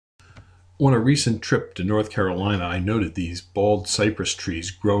On a recent trip to North Carolina, I noted these bald cypress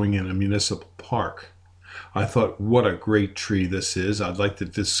trees growing in a municipal park. I thought, what a great tree this is. I'd like to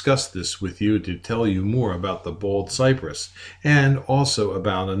discuss this with you to tell you more about the bald cypress and also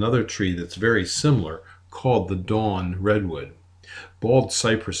about another tree that's very similar called the dawn redwood. Bald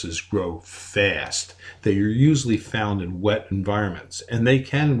cypresses grow fast. They are usually found in wet environments, and they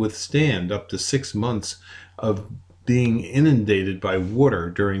can withstand up to 6 months of being inundated by water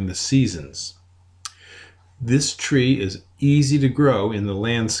during the seasons. This tree is easy to grow in the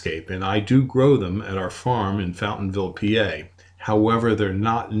landscape, and I do grow them at our farm in Fountainville, PA. However, they're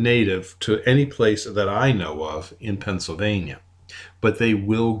not native to any place that I know of in Pennsylvania, but they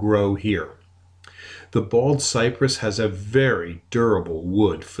will grow here. The bald cypress has a very durable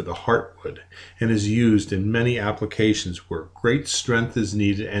wood for the heartwood and is used in many applications where great strength is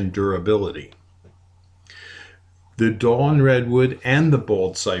needed and durability. The dawn redwood and the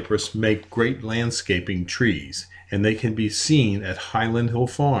bald cypress make great landscaping trees, and they can be seen at Highland Hill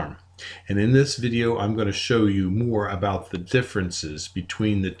Farm. And in this video, I'm going to show you more about the differences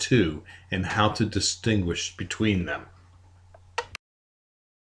between the two and how to distinguish between them.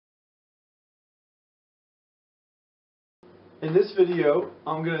 In this video,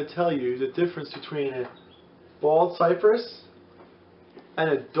 I'm going to tell you the difference between a bald cypress and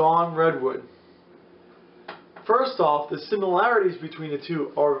a dawn redwood. First off, the similarities between the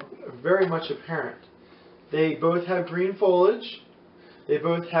two are very much apparent. They both have green foliage, they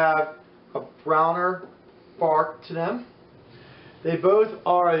both have a browner bark to them, they both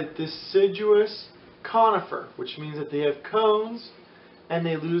are a deciduous conifer, which means that they have cones and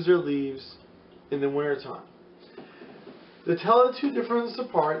they lose their leaves in the wintertime. To tell the two differences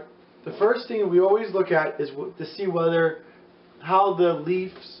apart, the first thing we always look at is to see how the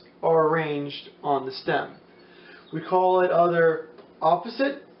leaves are arranged on the stem. We call it either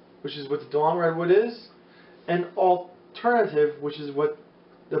opposite, which is what the dawn redwood is, and alternative, which is what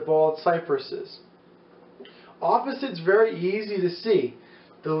the bald cypress is. Opposite is very easy to see.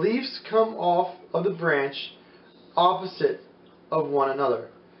 The leaves come off of the branch opposite of one another.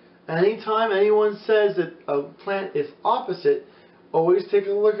 Anytime anyone says that a plant is opposite, always take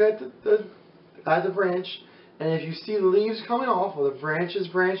a look at the branch, and if you see the leaves coming off or the branches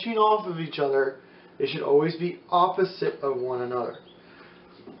branching off of each other, they should always be opposite of one another.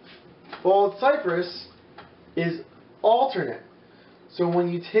 Bald cypress is alternate. So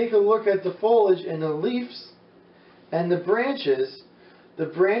when you take a look at the foliage and the leaves and the branches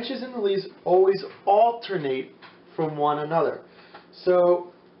and the leaves always alternate from one another.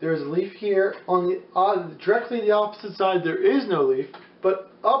 So there's a leaf here on the directly the opposite side there is no leaf,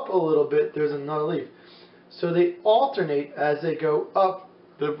 but up a little bit there's another leaf. So they alternate as they go up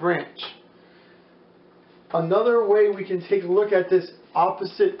the branch. Another way we can take a look at this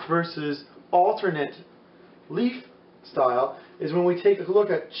opposite versus alternate leaf style is when we take a look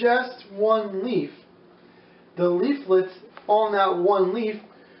at just one leaf. The leaflets on that one leaf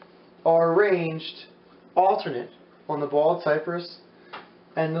are arranged alternate on the bald cypress,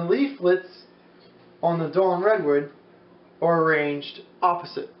 and the leaflets on the dawn redwood are arranged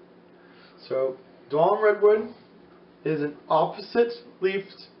opposite. So dawn redwood is an opposite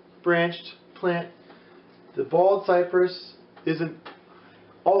leafed branched plant. The bald cypress is an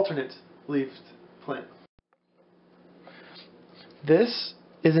alternate leafed plant. This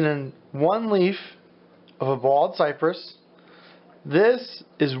is one leaf of a bald cypress. This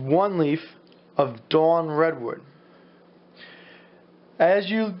is one leaf of dawn redwood. As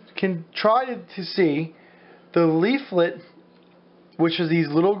you can try to see, the leaflet, which is these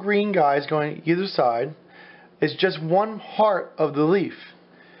little green guys going either side, is just one part of the leaf.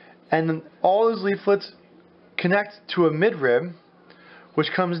 And then all those leaflets connect to a midrib,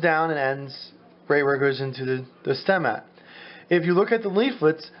 which comes down and ends right where it goes into the stem at. If you look at the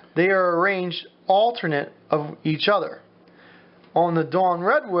leaflets, they are arranged alternate of each other. On the dawn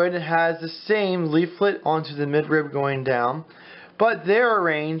redwood, it has the same leaflet onto the midrib going down, but they're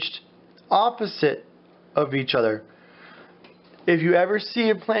arranged opposite of each other. If you ever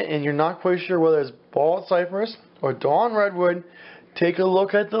see a plant and you're not quite sure whether it's bald cypress or dawn redwood, take a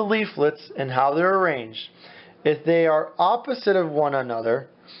look at the leaflets and how they're arranged. If they are opposite of one another,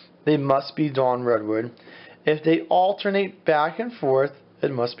 they must be dawn redwood. If they alternate back and forth, it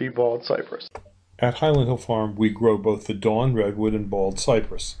must be bald cypress. At Highland Hill Farm, we grow both the dawn redwood and bald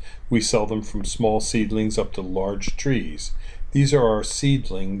cypress. We sell them from small seedlings up to large trees. These are our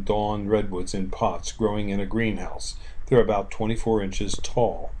seedling dawn redwoods in pots growing in a greenhouse. They're about 24 inches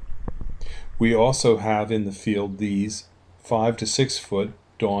tall. We also have in the field these 5 to 6 foot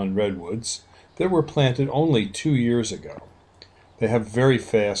dawn redwoods that were planted only 2 years ago. They have very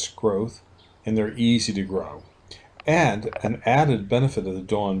fast growth, and they're easy to grow. And an added benefit of the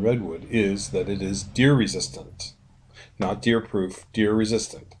dawn redwood is that it is deer resistant. Not deer proof, deer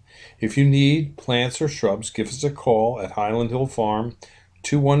resistant. If you need plants or shrubs, give us a call at Highland Hill Farm,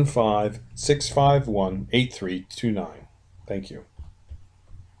 215-651-8329. Thank you.